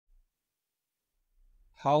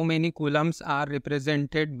how many coulombs are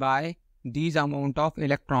represented by these amount of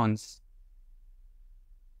electrons?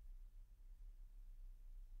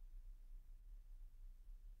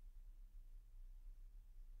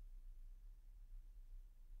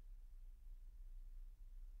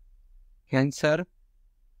 Answer: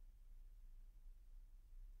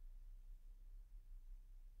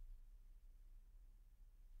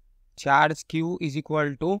 charge Q is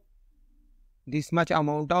equal to this much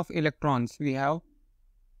amount of electrons. We have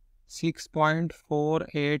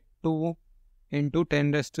 6.482 into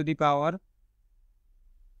 10 raised to the power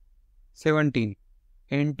 17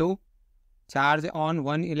 into charge on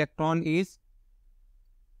one electron is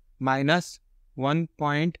minus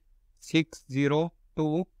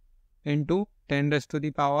 1.602 into 10 raised to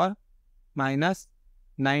the power minus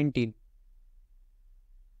 19.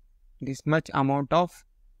 This much amount of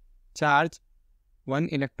charge one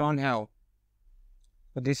electron have.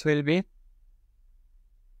 So this will be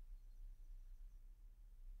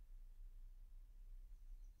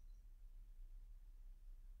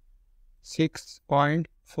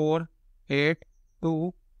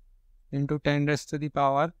 6.482 into 10 raised to the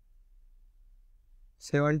power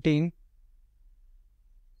 17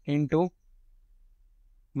 into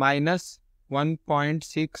minus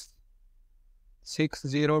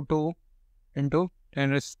 1.6602 into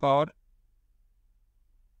 10 raised to the power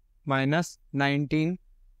minus 19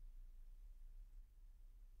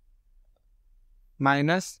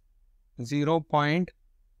 minus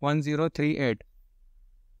 0.1038.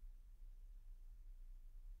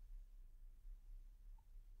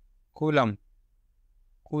 Coulomb.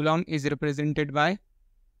 Coulomb is represented by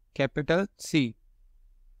capital C.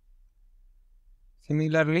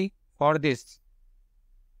 Similarly, for this,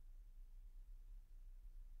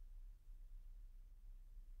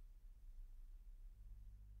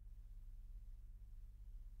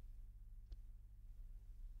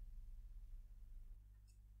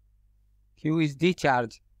 Q is the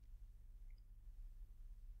charge.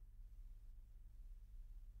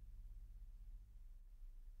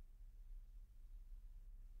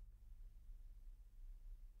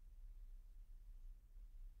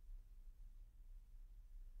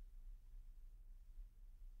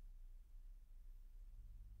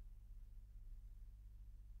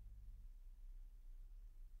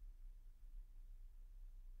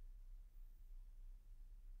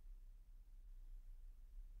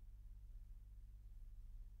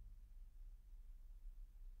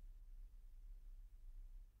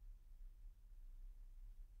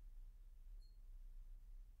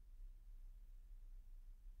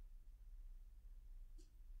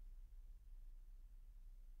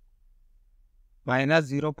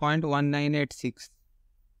 Minus 0.1986.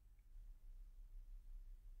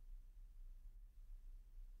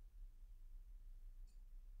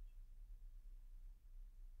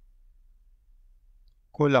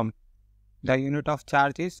 Coulomb. The unit of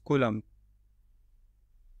charge is coulomb.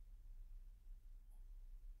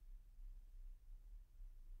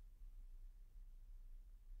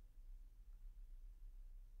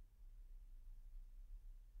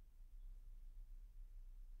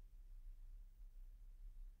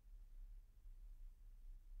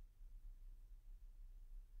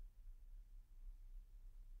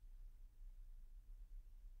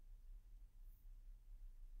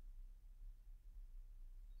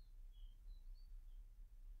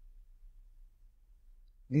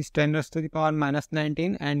 This 10 raised to the power minus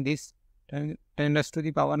 19 and this 10 raised to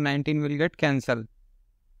the power 19 will get cancelled.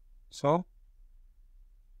 So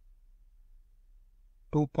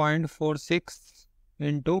 2.46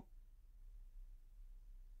 into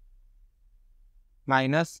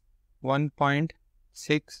minus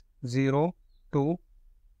 1.602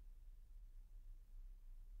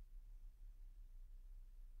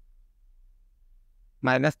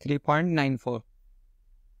 minus 3.94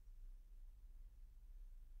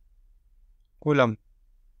 coulomb.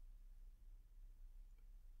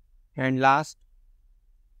 And last,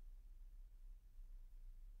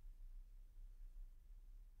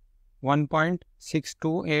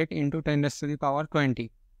 1.628 into 10 raised to the power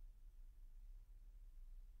 20.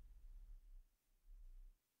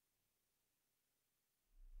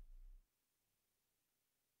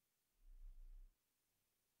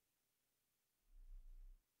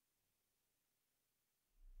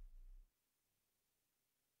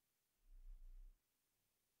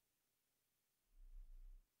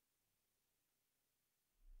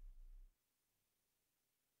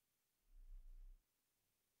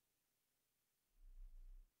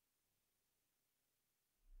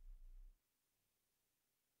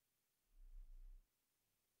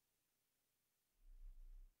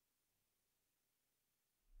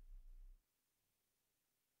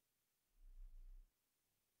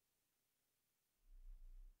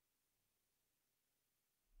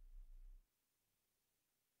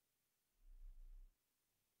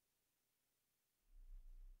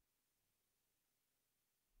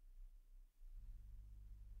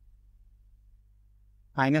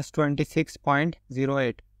 minus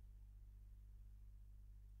 26.08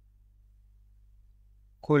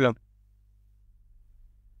 coulomb.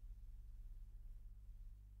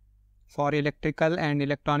 For electrical and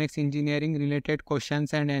electronics engineering related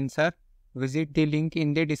questions and answer, visit the link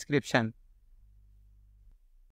in the description.